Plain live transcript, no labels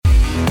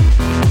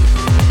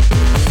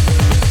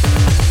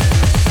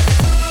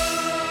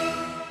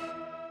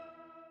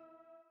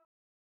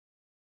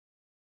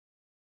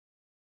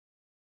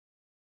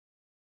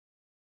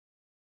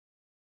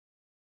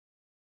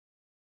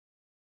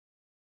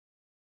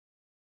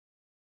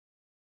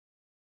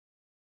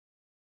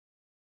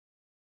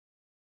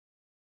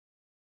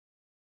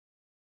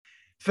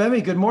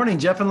Femi, good morning.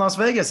 Jeff in Las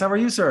Vegas. How are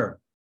you, sir?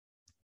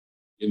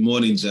 Good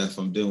morning, Jeff.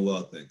 I'm doing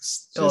well,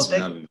 thanks. Oh, Cheers for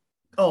having me.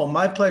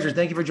 my pleasure.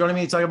 Thank you for joining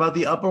me to talk about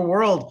the upper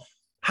world.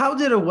 How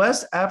did a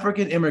West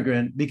African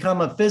immigrant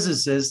become a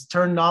physicist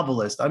turned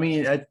novelist? I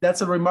mean,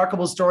 that's a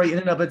remarkable story in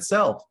and of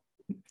itself.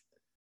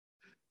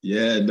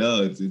 Yeah,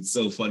 no, it's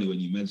so funny when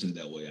you mention it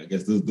that way. I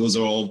guess those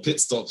are all pit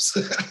stops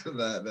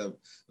that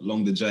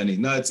along the journey.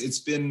 No, it's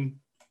been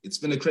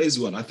a crazy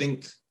one. I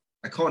think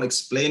I can't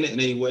explain it in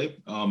any way,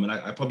 and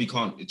I probably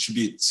can't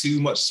attribute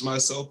too much to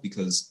myself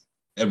because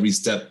every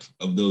step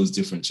of those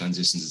different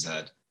transitions has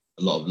had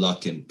a lot of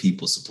luck and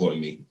people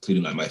supporting me,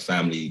 including like my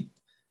family,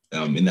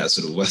 in that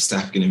sort of West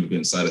African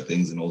immigrant side of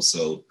things, and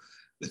also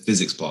the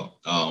physics part.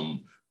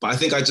 But I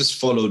think I just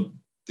followed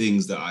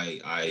things that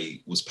I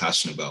was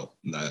passionate about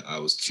and that I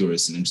was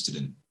curious and interested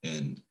in.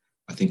 And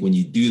I think when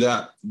you do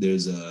that,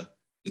 it's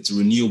a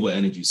renewable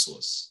energy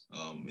source,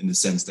 in the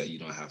sense that you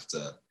don't have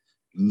to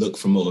look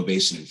for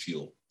motivation and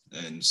fuel.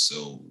 And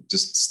so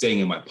just staying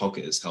in my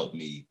pocket has helped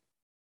me,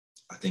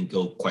 I think,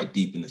 go quite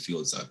deep in the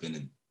fields I've been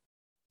in.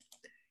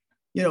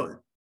 You know,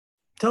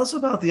 Tell us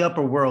about the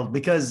upper world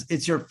because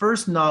it's your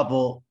first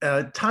novel.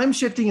 Time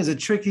shifting is a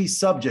tricky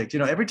subject.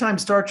 Every time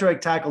Star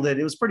Trek tackled it,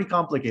 it was pretty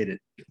complicated.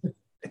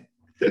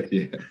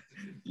 yeah.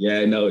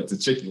 Yeah, no, it's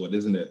a tricky one,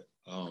 isn't it?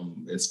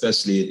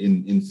 Especially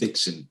in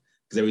fiction,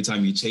 because every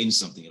time you change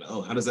something, you're like,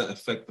 oh, how does that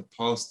affect the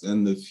past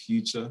and the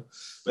future?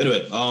 But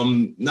anyway,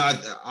 no,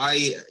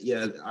 I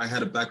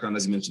had a background,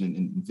 as you mentioned,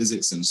 in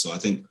physics, and so I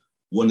think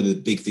one of the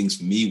big things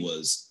for me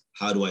was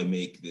how do I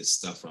make this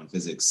stuff around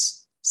physics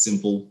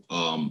simple,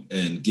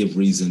 and give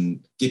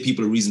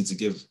people a reason to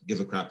give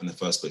a crap in the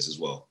first place as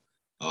well.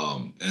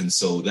 And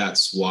so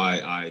that's why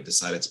I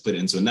decided to put it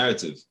into a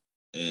narrative.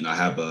 And I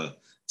have a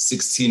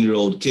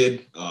 16-year-old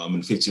kid,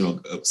 and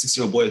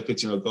 16-year-old boy and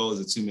 15-year-old girl as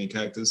the two main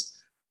characters,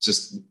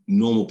 just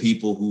normal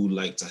people who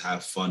like to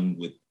have fun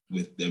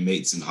with their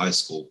mates in high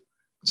school.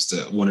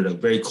 Wanted a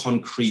very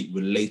concrete,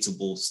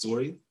 relatable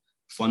story,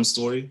 fun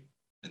story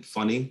and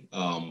funny,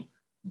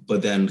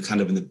 but then kind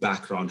of in the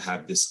background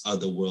have this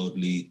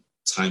otherworldly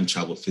time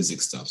travel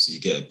physics stuff. So you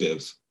get a bit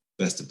of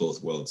best of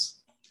both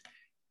worlds.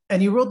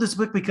 And you wrote this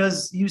book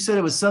because you said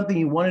it was something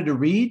you wanted to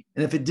read.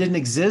 And if it didn't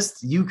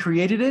exist, you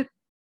created it.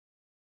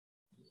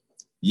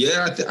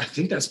 Yeah, I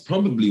think that's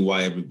probably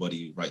why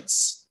everybody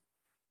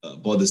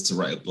bothers to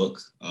write a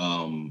book.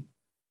 I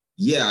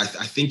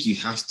think you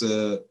have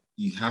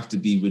to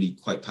be really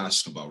quite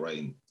passionate about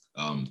writing.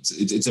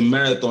 It's a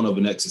marathon of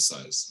an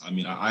exercise. I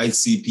mean, I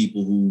see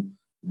people who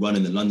run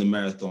in the London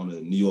Marathon,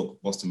 the New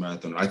York, Boston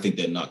Marathon. I think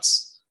they're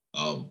nuts.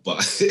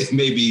 But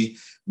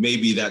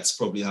maybe that's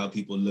probably how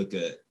people look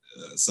at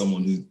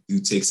someone who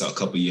takes out a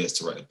couple of years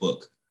to write a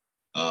book.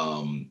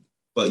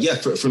 But yeah,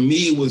 for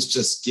me, it was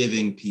just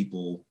giving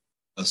people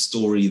a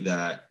story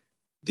that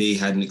they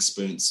hadn't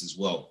experienced as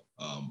well.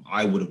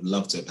 I would have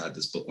loved to have had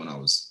this book when I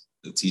was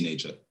a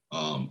teenager.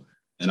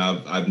 And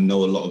I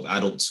know a lot of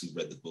adults who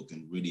read the book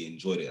and really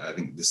enjoyed it. I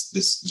think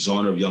this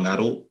genre of young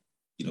adult,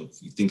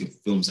 if you think of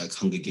films like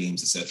Hunger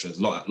Games, etc., a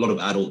lot of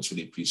adults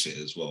really appreciate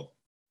it as well.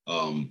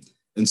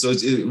 And so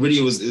it really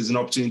is an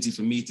opportunity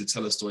for me to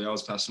tell a story I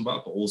was passionate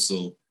about, but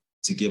also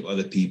to give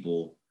other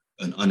people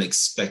an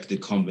unexpected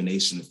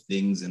combination of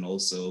things, and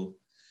also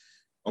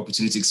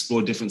opportunity to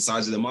explore different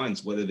sides of their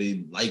minds, whether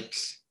they like,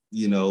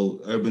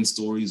 urban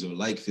stories or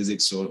like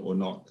physics or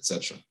not,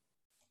 etc.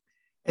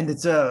 And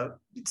it's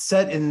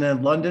set in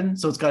London,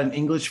 so it's got an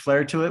English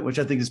flair to it, which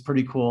I think is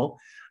pretty cool.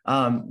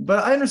 But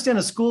I understand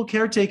a school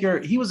caretaker,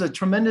 he was a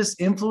tremendous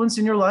influence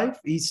in your life.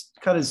 He's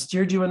kind of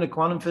steered you into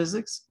quantum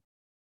physics.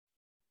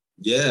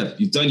 Yeah,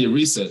 you've done your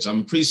research.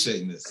 I'm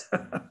appreciating this.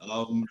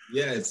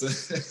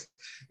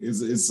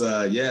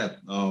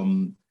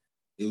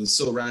 It was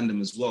so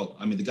random as well.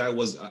 I mean, the guy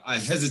I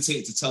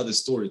hesitate to tell this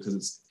story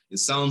because it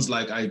sounds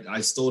like I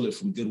stole it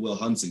from Goodwill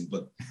Hunting,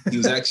 but he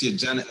was actually a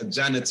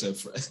janitor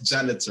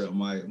at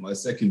my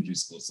secondary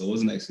school. So I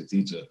wasn't actually a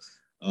teacher.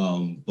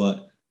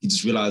 But he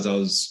just realized I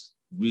was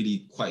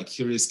really quite a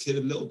curious kid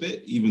a little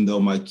bit, even though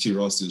my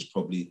curiosity was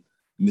probably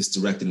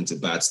misdirected into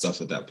bad stuff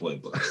at that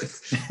point.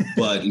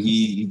 But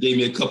he gave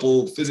me a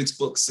couple physics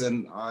books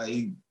and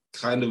I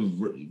kind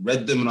of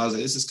read them and I was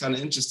like, this is kind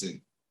of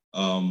interesting.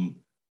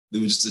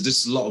 There was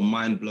just a lot of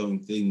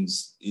mind-blowing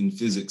things in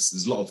physics.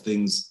 There's a lot of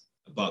things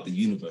about the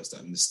universe that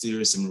are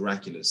mysterious and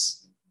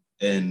miraculous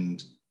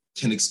and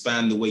can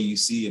expand the way you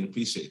see and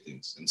appreciate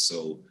things. And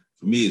so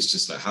for me, it's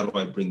just like, how do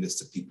I bring this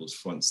to people's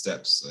front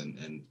steps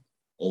and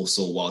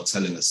also while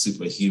telling a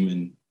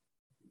superhuman,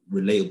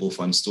 relatable,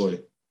 fun story?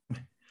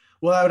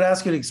 Well, I would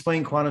ask you to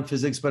explain quantum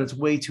physics, but it's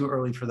way too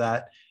early for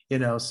that,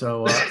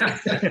 so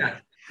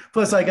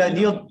plus I got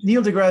Neil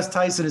deGrasse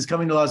Tyson is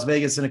coming to Las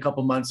Vegas in a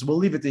couple months. So we'll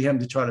leave it to him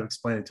to try to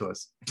explain it to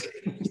us.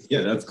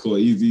 Yeah, that's cool.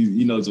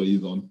 He knows what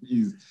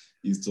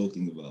he's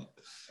talking about.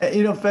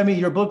 Femi,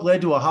 your book led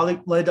to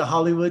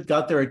Hollywood,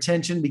 got their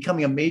attention,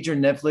 becoming a major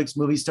Netflix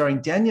movie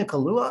starring Daniel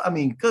Kaluuya. I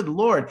mean, good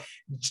Lord,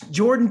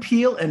 Jordan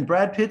Peele and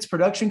Brad Pitt's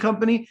production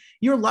company.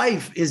 Your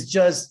life is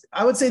just,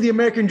 I would say, the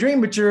American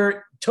dream, but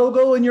you're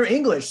Togo in your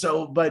English.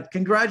 So, but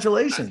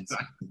congratulations.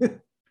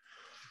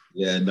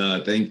 Yeah,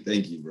 no, thank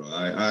you, bro.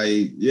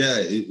 Yeah,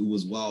 it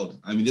was wild.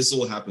 I mean, this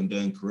all happened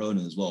during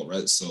Corona as well,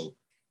 right? So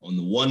on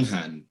the one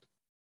hand,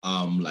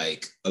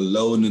 like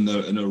alone in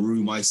a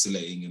room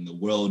isolating, and the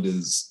world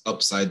is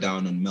upside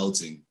down and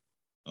melting.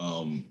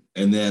 And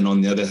then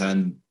on the other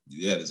hand,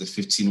 yeah, there's a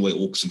 15-way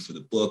auction for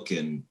the book,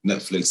 and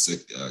Netflix,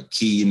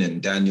 Keen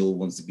and Daniel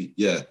wants to be,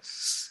 yeah.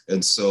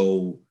 And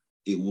so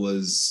it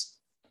was,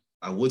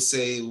 I would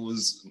say it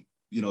was,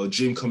 a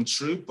dream come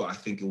true, but I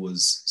think it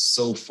was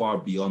so far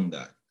beyond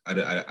that.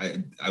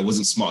 I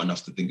wasn't smart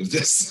enough to think of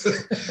this,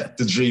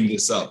 to dream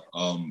this up.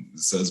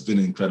 So it's been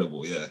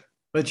incredible, yeah.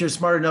 But you're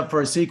smart enough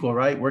for a sequel,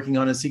 right? Working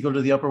on a sequel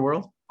to The Upper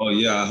World? Oh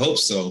yeah, I hope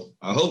so.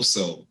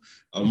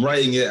 I'm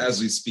writing it as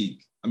we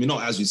speak. I mean,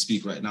 not as we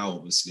speak right now,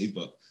 obviously,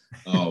 but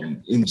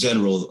in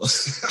general,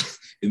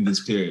 in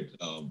this period,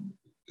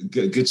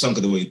 good chunk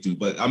of the way through.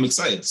 But I'm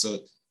excited. So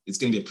it's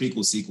going to be a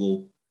prequel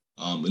sequel.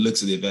 It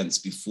looks at the events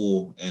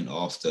before and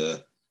after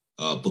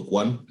book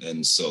one.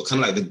 And so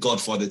kind of like The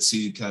Godfather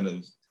 2, kind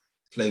of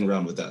playing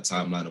around with that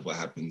timeline of what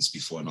happens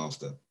before and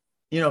after.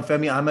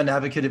 Femi, I'm an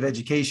advocate of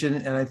education,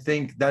 and I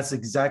think that's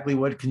exactly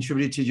what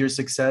contributed to your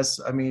success.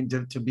 I mean,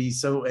 to be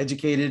so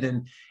educated,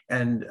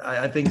 and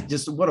I think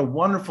just what a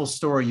wonderful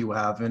story you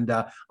have. And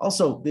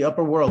also The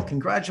Upper World,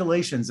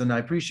 congratulations. And I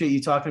appreciate you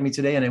talking to me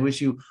today, and I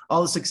wish you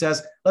all the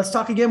success. Let's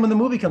talk again when the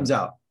movie comes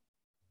out.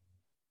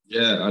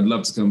 Yeah, I'd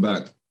love to come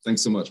back.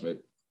 Thanks so much, mate.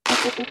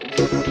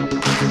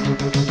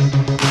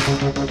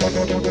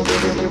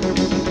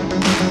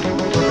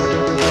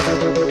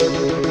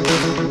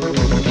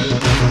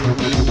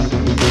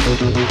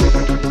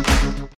 Thank you.